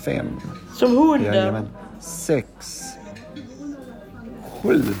 5. Som hunden? Jajamän. 6,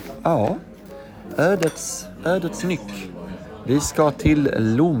 7. Ja. Ödets nyck. Vi ska till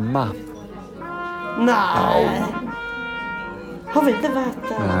Lomma. Nej. Har vi inte varit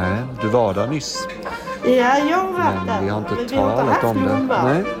där? Nej, du var där nyss. Ja, jag har varit där. Men vi har inte talat om det.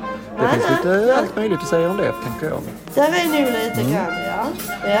 Nej. Det finns lite allt möjligt att säga om det, tänker jag. Det är nog lite grann,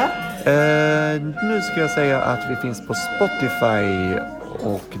 ja. Nu ska jag säga att vi finns på Spotify.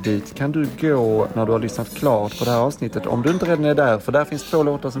 Och dit kan du gå när du har lyssnat klart på det här avsnittet. Om du inte redan är där, för där finns 2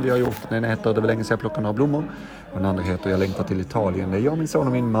 låtar som vi har gjort. Den heter Det var länge sedan jag plockade några blommor. Och den andra heter Jag längtar till Italien. Det är jag, min son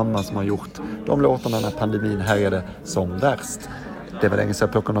och min mamma som har gjort de låtarna när pandemin härjade som värst. Det var länge sedan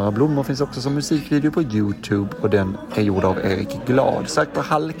jag plockade några blommor finns också som musikvideo på YouTube. Och den är gjord av Erik Glad. Sök på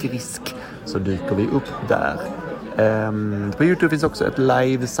Halkrisk så dyker vi upp där. På YouTube finns också ett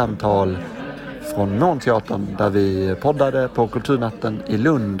live-samtal från Månteatern där vi poddade på Kulturnatten i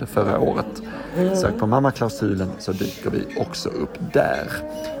Lund förra året. Sök på Mammaklausulen så dyker vi också upp där.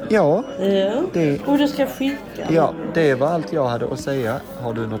 Ja. Och du ska skicka. Ja, det var allt jag hade att säga.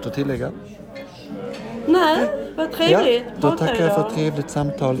 Har du något att tillägga? Nej, vad trevligt. Ja, då tackar jag för ett trevligt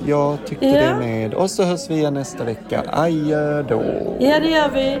samtal. Jag tyckte det med. Och så hörs vi igen nästa vecka. Adjö då. Ja, det gör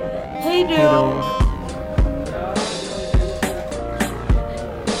vi. Hej då.